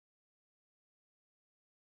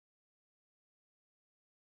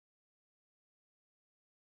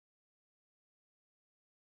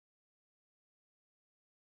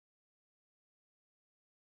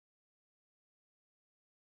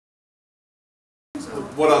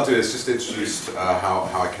what I'll do is just introduce how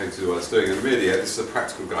I came to do what I was doing, and really this is a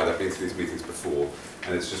practical guide. I've been to these meetings before,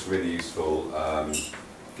 and it's just really useful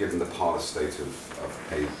given the parlous state of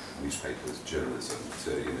paid newspapers, journalism,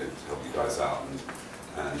 to help you guys out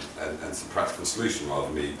and some practical solution rather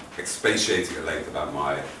than me expatiating at length about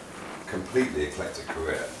my completely eclectic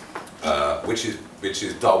career, which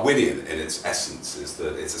is Darwinian in its essence, is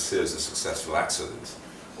that it's a series of successful accidents,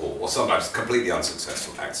 or sometimes completely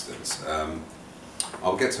unsuccessful accidents.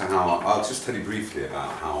 I'll get to I'll just tell you briefly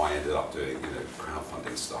about how I ended up doing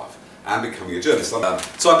crowdfunding stuff and becoming a journalist.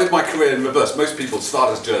 So I did my career in reverse. Most people start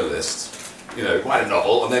as journalists, write a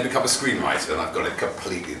novel and then become a screenwriter, and I've got it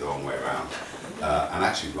completely the wrong way around, and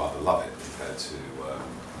actually rather love it compared to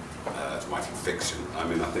writing fiction. I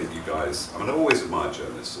mean, I think you guys, I've always admired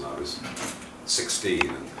journalists, and I was 16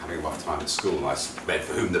 and having a rough time at school, and I read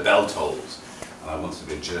For Whom the Bell Tolls, and I wanted to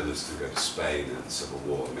be a journalist to go to Spain in the Civil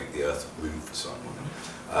War and make the earth move for someone.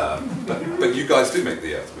 But you guys do make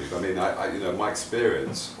the earth move. I mean, my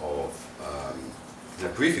experience of,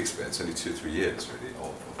 brief experience, only 2 or 3 years really,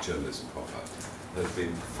 of journalism proper, has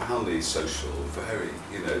been profoundly social, very,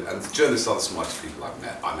 and journalists are the smartest people I've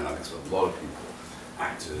met. I mean, I've met a lot of people,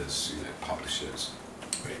 actors, publishers,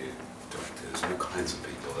 radio directors, all kinds of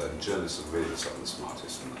people, and journalists are really some of the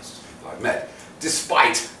smartest and nicest people I've met,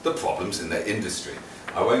 despite the problems in their industry.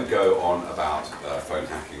 I won't go on about phone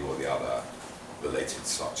hacking or the other related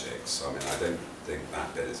subjects. I mean, I don't think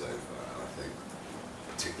that bit is over, and I think,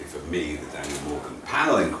 particularly for me, the Daniel Morgan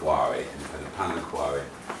panel inquiry, independent panel inquiry,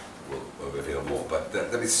 will reveal more. But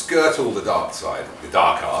let me skirt all the dark side, the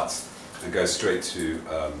dark arts, and go straight to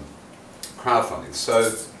crowdfunding.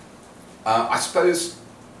 So I suppose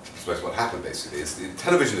what happened basically is the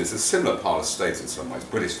television is a similar parlous state in some ways.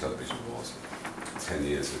 British television was 10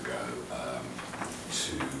 years ago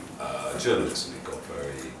to journalism. It got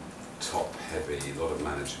very top heavy, a lot of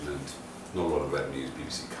management, not a lot of revenues,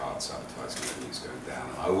 BBC cuts, advertising revenues going down.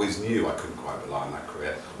 And I always knew I couldn't quite rely on that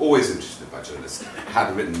career. Always interested by journalists.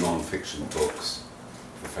 Had written non-fiction books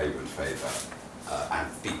for favour and favour. And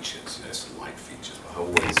features, some light features, but I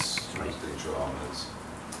always doing dramas.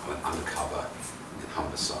 I went undercover in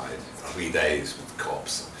Humberside, 3 days with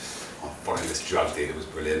cops, following this drug dealer. It was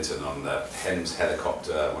brilliant, and on the Thames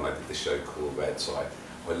helicopter when I did the show called Red, so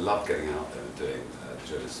I loved getting out there and doing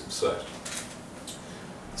journalism research.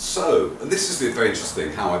 So, and this is very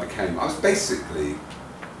interesting how I was basically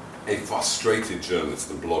a frustrated journalist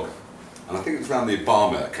and blogger. And I think it was around the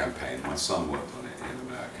Obama campaign, my son worked on it in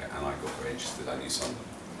America, and I got very interested. I knew some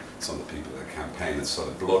of the people in the campaign and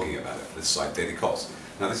started blogging about it for this site, Daily Kos.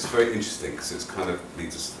 Now this is very interesting because it kind of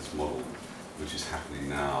leads us to this model which is happening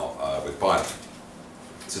now with Biden.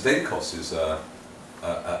 So Daily Kos is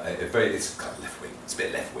it's kind of left wing, it's a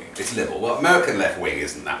bit left wing, it's liberal. Well, American left wing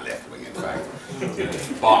isn't that left wing, in fact.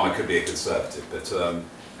 Obama could be a conservative, but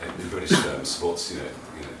in British terms, supports,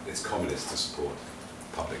 it's communist to support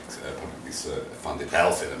publicly funded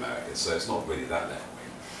health in America, so it's not really that left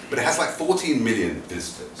wing. But it has like 14 million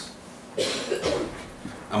visitors.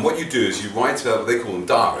 And what you do is you write, they call them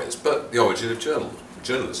diaries, but the origin of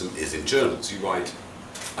journalism is in journals. You write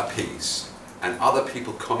a piece, and other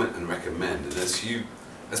people comment and recommend, and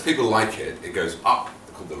as people like it, it goes up,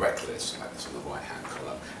 they're called the rec list, like this on the right-hand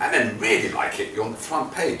column, and then really like it, you're on the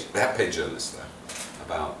front page. They have paid journalists there,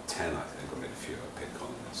 about 10, I think, or maybe a few paid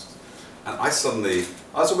columnists. And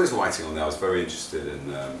I was always writing on there. I was very interested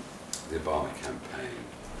in the Obama campaign.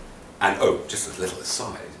 And just a little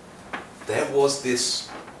aside, there was this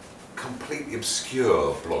completely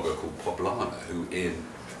obscure blogger called Poblana who in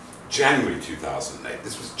January 2008,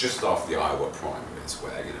 this was just after the Iowa primaries,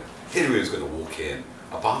 where Hillary was going to walk in,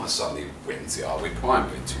 Obama suddenly wins the Iowa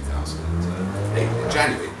primary in 2008 in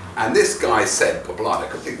January, and this guy said, Poblana, a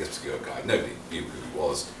completely obscure guy, nobody knew who he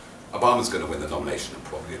was, Obama's going to win the nomination and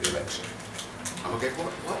probably the election. I'm okay,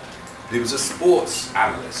 what? He was a sports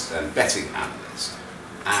analyst and betting analyst,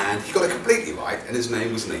 and he got it completely right, and his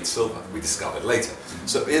name was Nate Silver, we discovered later.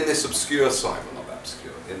 So in this obscure side, well not that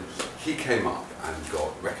obscure, he came up and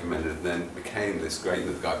got recommended and then became this great,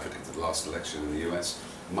 the guy predicted the last election in the US,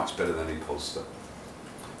 much better than any pollster.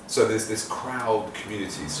 So there's this crowd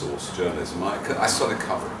community source journalism I started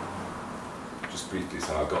covering. Just briefly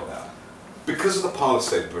how I got that. Because of the parlous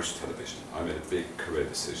state of British television, I made a big career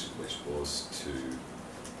decision, which was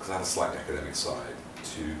because I had a slight academic side,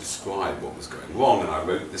 to describe what was going wrong, and I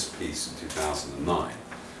wrote this piece in 2009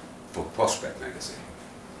 for Prospect magazine,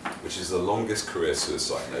 which is the longest career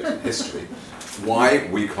suicide note in history. Why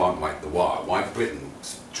we can't write the wire, why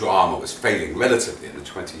Britain's drama was failing relatively in the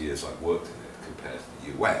 20 years I've worked in it compared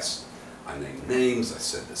to the US. I named names, I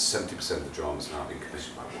said that 70% of the dramas now being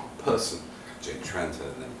commissioned by one person, Jane Tranter,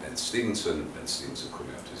 and then Ben Stevenson. Ben Stevenson called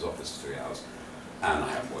me up to his office for 3 hours, and I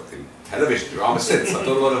haven't worked in television drama since. I've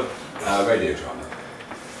done a lot of radio drama.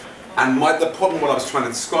 And the problem, what I was trying to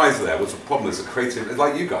describe there, was a problem as a creative,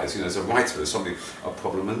 like you guys, as a writer, as somebody, a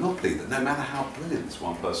problem monopoly, that no matter how brilliant this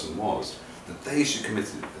one person was, that they should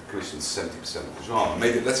commission 70% of the genre,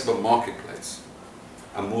 made it less of a marketplace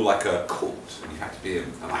and more like a court. And you had to be in,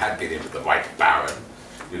 and I had been in with the right baron,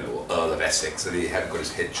 or Earl of Essex, and he had got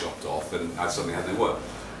his head chopped off, and I suddenly had no work.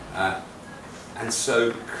 And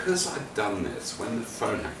so, because I'd done this, when the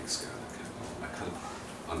phone hacking scandal came along, I kind of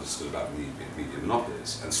understood about media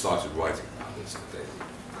monopolies and started writing about this at the Daily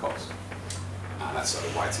Cost. And I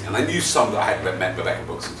started writing, and I knew some that I had met Rebecca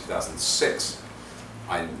Brooks in 2006.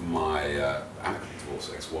 My amicably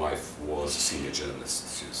divorced ex-wife was a senior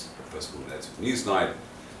journalist. She was the first woman editor of Newsnight,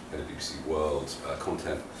 head of BBC World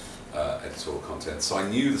content, editorial content. So I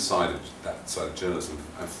knew that side of journalism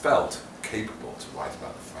and felt capable to write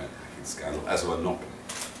about the phone hacking scandal as a monopoly,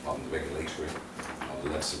 rather than the regulatory, rather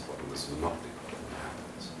less of what it was a monopoly.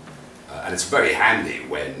 And it's very handy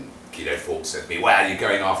when Guido Fawkes said to me, well, you're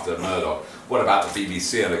going after Murdoch, what about the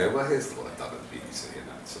BBC? And I go, well, here's what I've done at the BBC, and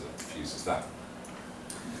that sort of diffuses that.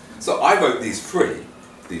 So I wrote these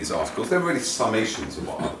articles. They were really summations of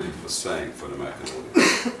what other people were saying for an American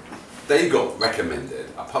audience. They got recommended,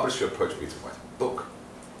 a publisher approached me to write a book.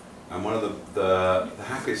 And one of the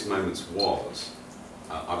happiest moments was,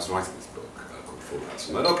 I was writing this book called Full House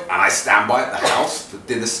of Murdoch, and I stand by it, The House, The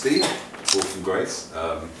Dynasty, Fall from Grace.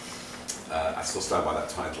 I still stand by that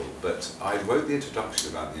title, but I wrote the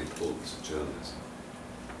introduction about the importance of journalism.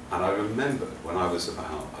 And I remembered when I was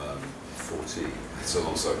about 14, so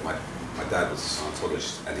also my dad was a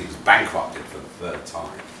Scientologist, and he was bankrupted for the 3rd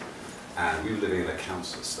time. And we were living in a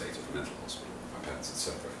council estate of a mental hospital. My parents had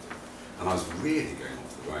separated. And I was really going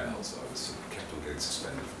off the rails. I was sort of kept on getting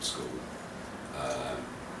suspended from school.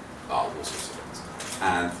 All sorts of things.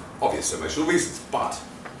 And obvious emotional reasons, but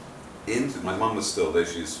my mum was still there.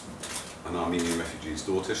 She's an Armenian refugee's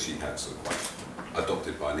daughter. She had sort of quite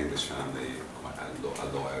adopted by an English family, quite a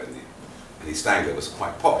lawyer in East Anglia, was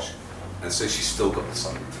quite posh. And so she still got the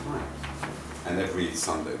Sunday Times. And every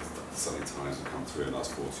Sunday, the Sunday Times would come through, and I was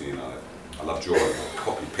 14. I loved drawing, I'd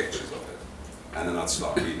copy pictures of it. And then I'd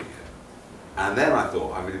start reading it. And then I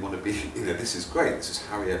thought, I really want to be, this is great. This is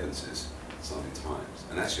Harry Evans's Sunday Times.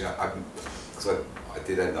 And actually, because I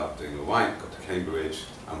did end up doing all right, got to Cambridge,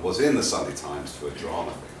 and was in the Sunday Times for a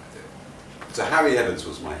drama thing I did. So Harry Evans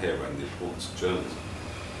was my hero and the importance of journalism.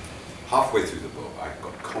 Halfway through the book, I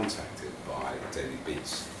got contacted by Daily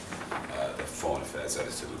Beast, the Foreign Affairs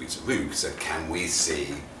editor, Louisa Roux, who said, can we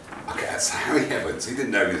see, okay, that's Harry Evans, he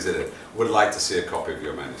didn't know he was in it, would like to see a copy of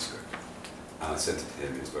your manuscript. And I sent it to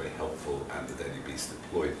him, he was very helpful, and the Daily Beast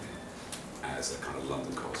employed me as a kind of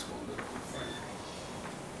London correspondent on phone.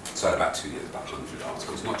 So I had about 2 years, about 100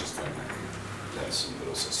 articles, not just phone hacking, Levison, but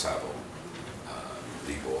also Savile,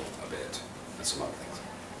 Libor a bit, and some other things.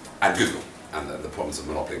 And Google, and the problems of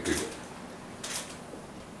monopoly of Google.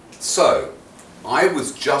 So, I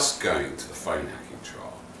was just going to the phone hacking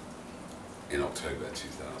trial in October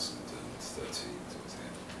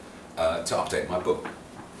 2013 to update my book.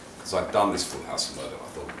 Because I'd done this Full House of Murder, I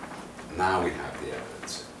thought, now we have the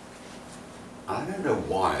evidence. And I don't know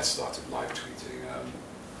why I started live tweeting.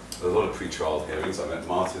 There were a lot of pre-trial hearings. I met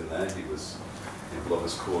Martin there. He was in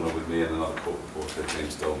Blogger's Corner with me and another court reporter,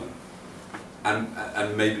 James Dolman.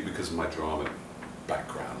 And maybe because of my drama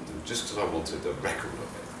background, and just because I wanted a record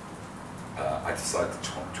of it, I decided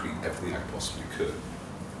to tweet everything I possibly could.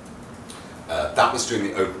 That was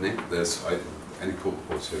during the opening. Any court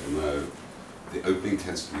reporter will know the opening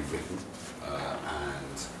tends to be written,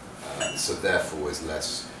 and so therefore is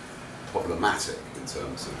less problematic in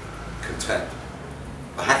terms of content.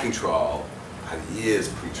 The hacking trial had years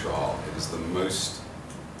pre-trial. It was the most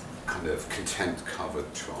kind of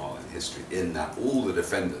contempt-covered trial in history, in that all the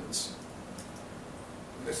defendants,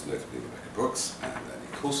 most notably Rebecca Brooks and Annie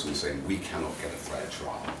Coulson, were saying we cannot get a fair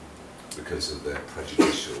trial because of their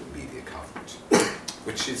prejudicial media coverage,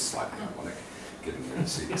 which is slightly ironic given the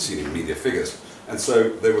senior media figures. And so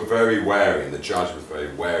they were very wary, and the judge was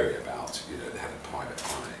very wary about, they had a private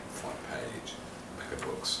eye, front page, Rebecca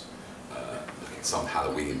Brooks, looking at some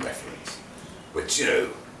Halloween reference, which,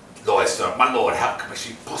 lawyers thought, my lord, how can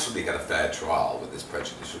she possibly get a fair trial with this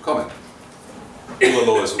prejudicial comment? All the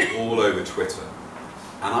lawyers were all over Twitter.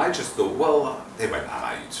 And I just thought, well, they won't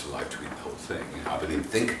allow you to live tweet the whole thing. I didn't even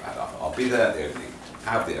think about it. I'll be there at the opening,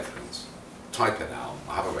 have the evidence, type it out,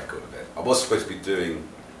 I'll have a record of it. I was supposed to be doing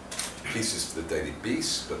pieces for the Daily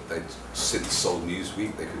Beast, but they'd since sold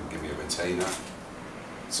Newsweek, they couldn't give me a retainer.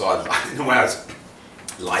 So in a way I was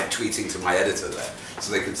live tweeting to my editor there,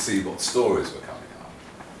 so they could see what stories were coming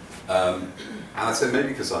up. And I said maybe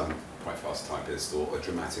because I'm quite fast typist or a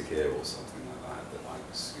dramatic ear or something like that, that I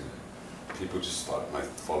was, you know, people just started, my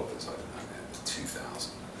followers, I don't know, it was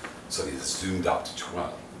 2,000. Suddenly it zoomed up to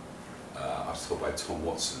 12. I was told by Tom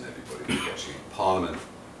Watson, everybody was watching Parliament,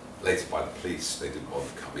 later by the police. They didn't bother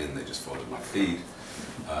to come in, they just followed my feed,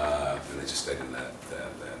 and they just stayed in the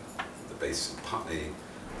base in Putney.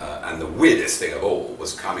 And the weirdest thing of all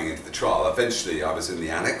was coming into the trial. Eventually I was in the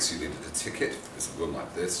annex, you needed a ticket, it's a room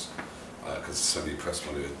like this, because so many press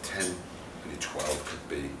wanted 10, only 12 could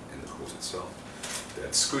be in the court itself. They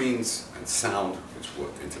had screens and sound, which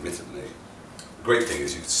worked intermittently. The great thing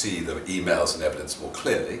is you could see the emails and evidence more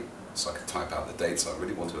clearly, so I could type out the dates. I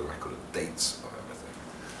really wanted a record of dates of everything.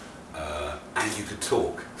 And you could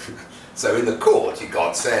talk. So in the court, you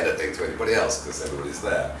can't say anything to anybody else because everybody's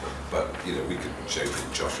there. But you know, we could joke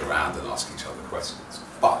and josh around and ask each other questions.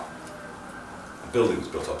 But the building was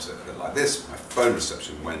built opposite, a bit like this. My phone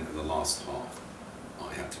reception went in the last half.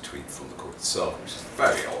 I had to tweet from the court itself, which is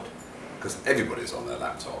very odd, because everybody's on their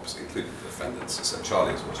laptops, including the defendants. So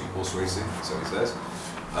Charlie is watching horse racing, so he says,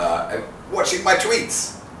 watching my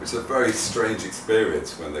tweets, which is a very strange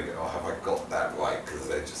experience when they go, oh, have I got that right? Because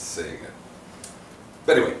they're just seeing it.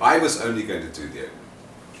 But anyway, I was only going to do the opening.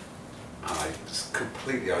 And I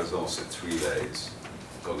was off for 3 days,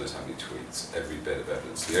 God knows how many tweets, every bit of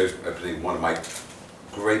evidence. The opening, one of my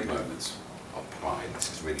great moments of pride, this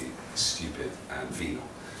is really stupid and venal,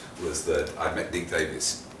 was that I met Nick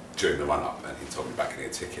Davis during the run-up, and he told me about getting a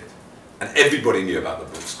ticket. And everybody knew about the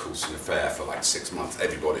Brooks Coulson affair for like 6 months.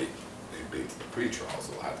 Everybody who'd been to the pre-trials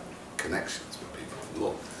or had connections with people in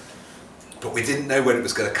law. But we didn't know when it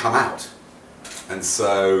was going to come out. And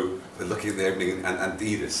so we're looking at the opening, and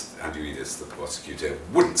Andrew Edis, the prosecutor,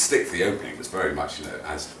 wouldn't stick to the opening. It was very much, you know,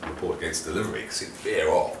 as report against delivery, because he'd veer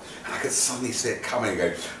off. And I could suddenly see it coming and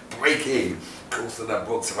go, breaking, Coulson and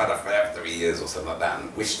Brooks have had an affair for 3 years or something like that,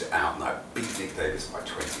 and wished it out, and I beat Nick Davis by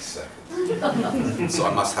 20 seconds. So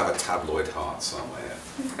I must have a tabloid heart somewhere.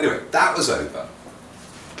 Anyway, that was over.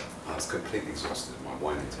 I was completely exhausted. My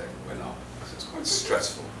wine intake went up, because it was quite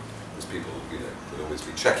stressful. Because people, you know, would always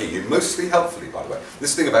be checking you, mostly helpfully, by the way.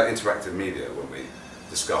 This thing about interactive media, when we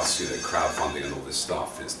discuss, you know, crowdfunding and all this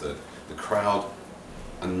stuff, is that the crowd,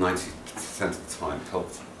 and 90% of the time,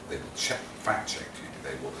 helpful. They will fact-check you.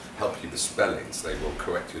 They will help you with spellings. They will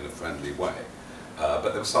correct you in a friendly way. But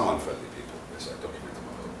there were some unfriendly people, as I documented in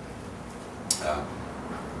my book.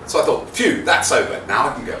 So I thought, phew, that's over. Now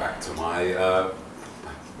I can go back to my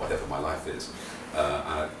whatever my life is.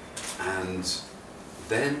 And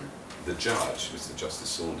then the judge, Mr. Justice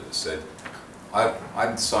Saunders, said,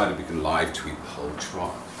 I've decided we can live tweet the whole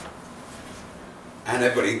trial. And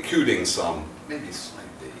everybody, including some maybe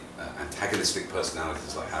slightly antagonistic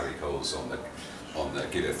personalities like Harry Coles on the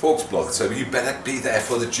Guido Fawkes blog, so you better be there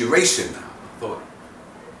for the duration now. I thought, well,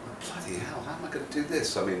 bloody hell, how am I going to do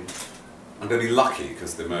this? I mean, I'm going to be lucky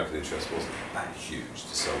because the American interest wasn't that huge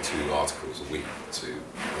to sell 2 articles a week to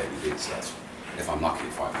Daily Beats. That's, if I'm lucky,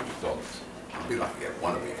 $500. I'll be lucky to get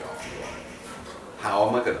 1 a week after a while. How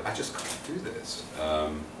am I going to, I just can't do this.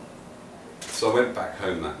 So I went back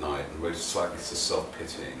home that night and wrote a slightly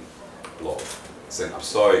self-pitying blog saying, I'm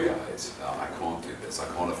sorry guys, I can't do this, I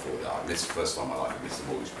can't afford it. I missed the first time in my life, I missed the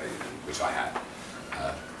mortgage payment, which I had.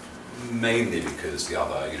 Mainly because the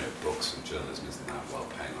other, you know, books and journalism isn't that well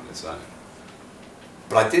paying on its own.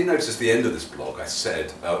 But I did notice at the end of this blog, I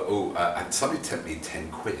said, and somebody sent me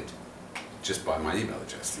 10 quid just by my email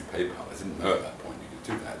address through PayPal. I didn't know at that point you could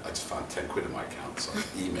do that. I just found 10 quid in my account, so I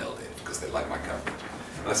emailed it because they like my coverage.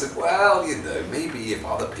 And I said, well, you know, maybe if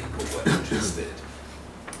other people were interested.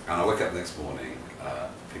 And I woke up the next morning,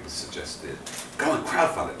 people suggested, go and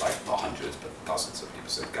crowdfund it, like not hundreds, but dozens of people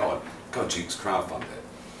said, go on, Jukes, crowdfund it.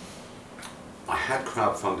 I had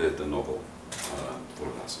crowdfunded the novel, for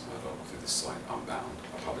Alison Murdoch, through this site, Unbound,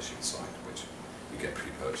 a publishing site, which you get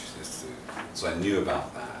pre-purchases through. So I knew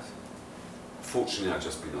about that. Fortunately, I'd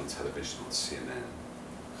just been on television on CNN,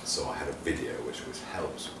 so I had a video which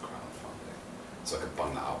helps with crowdfunding. So I could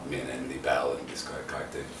bung that up, me and Emily Bell and this guy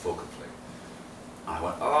David Falkenflik. And I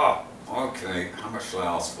went, oh, okay, how much should I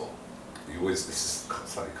ask for? You always, this is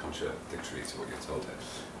slightly contradictory to what you're told here.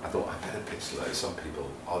 I thought, I better pitch low. Some people,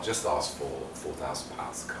 I'll just ask for £4,000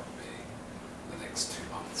 to cover me in the next 2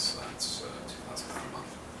 months. That's £2,000 a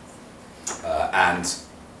month.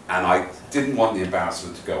 And I didn't want the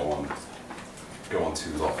embarrassment to go on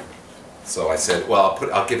too long. So I said, well,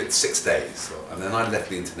 I'll give it 6 days. So, and then I left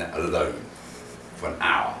the internet alone for an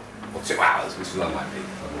hour, or 2 hours, which is unlike me.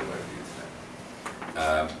 I'm all over the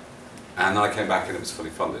internet. And then I came back and it was fully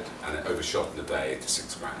funded, and it overshot in a day to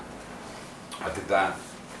 £6 grand. I did that.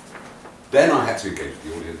 Then I had to engage with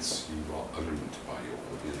the audience. You are owned by your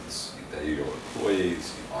audience. They're your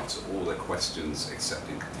employees. You answer all their questions, except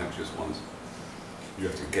in contemptuous ones. You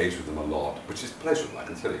have to engage with them a lot, which is pleasurable, I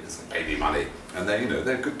can tell you, because they pay me money, and they,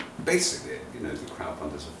 they're good. Basically, the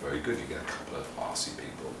crowdfunders are very good. You get a couple of arsey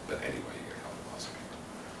people, but anyway, you get a couple of arsey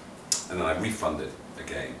people. And then I refunded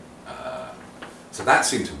again. So that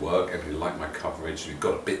seemed to work. Everybody liked my coverage. We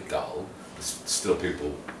got a bit dull, but still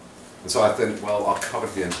people. And so I think, well, I'll cover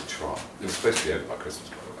the end of the trial. It was supposed to be over by Christmas,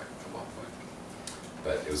 by the way, at one point.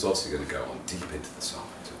 But it was also going to go on deep into the summer,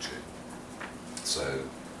 till June. So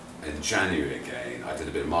in January again, I did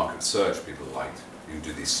a bit of market research. People liked, you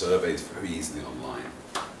do these surveys very easily online.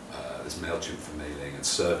 There's MailChimp for mailing and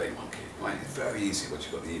SurveyMonkey. Right? It's very easy once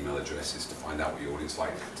you've got the email addresses to find out what your audience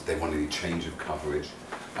like. Did they want any change of coverage?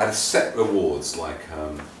 I had a set rewards like,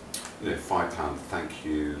 £5 thank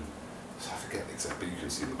you. So I forget the exact, but you can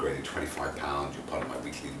see them grading £25. You're part of my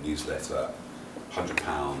weekly newsletter. £100.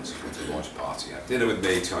 You come to a launch party. Have dinner with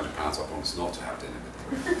me. £200. I promise not to have dinner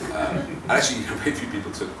with you. And actually, very few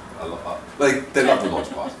people took a lot. They loved the launch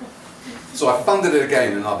party. So I funded it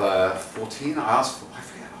again. Another 14. I asked for. I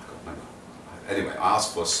forget. I can't remember. Anyway, I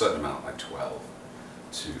asked for a certain amount, like 12,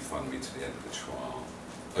 to fund me to the end of the trial.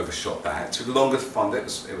 Overshot that. It took longer to fund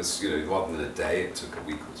it. It was rather than a day, it took a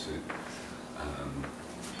week or two.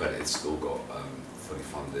 But it still got fully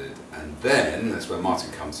funded. And then, that's where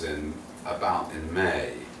Martin comes in, about in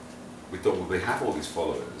May, we thought, well, we have all these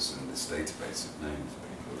followers and this database of names of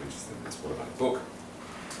people who are interested in this, what about a book?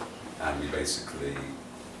 And we basically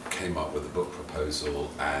came up with a book proposal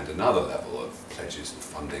and another level of pledges and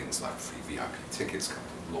fundings, like free VIP tickets, coming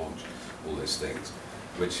to launch, all those things,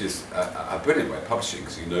 which is a brilliant way of publishing,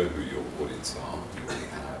 because you know who your audience are. You already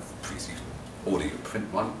have you can order your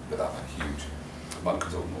print one without a huge. One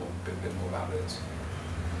could talk a bit more about it.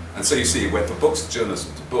 And so you see, it went from books to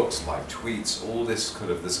journalism to books, live tweets, all this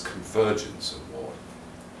this convergence of what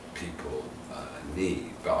people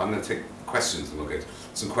need. But I'm going to take questions, and we'll get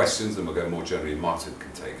some questions, and we'll go more generally. Martin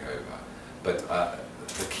can take over. But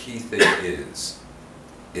the key thing is,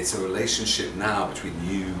 it's a relationship now between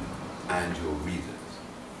you and your readers.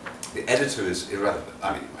 The editor is irrelevant.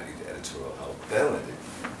 I mean, you might need editorial help. They'll edit.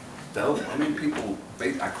 People,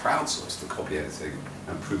 I crowdsourced the copy editing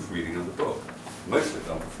and proofreading of the book. Most of it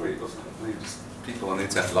done for free, wasn't it? People on the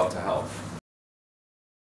internet love to help.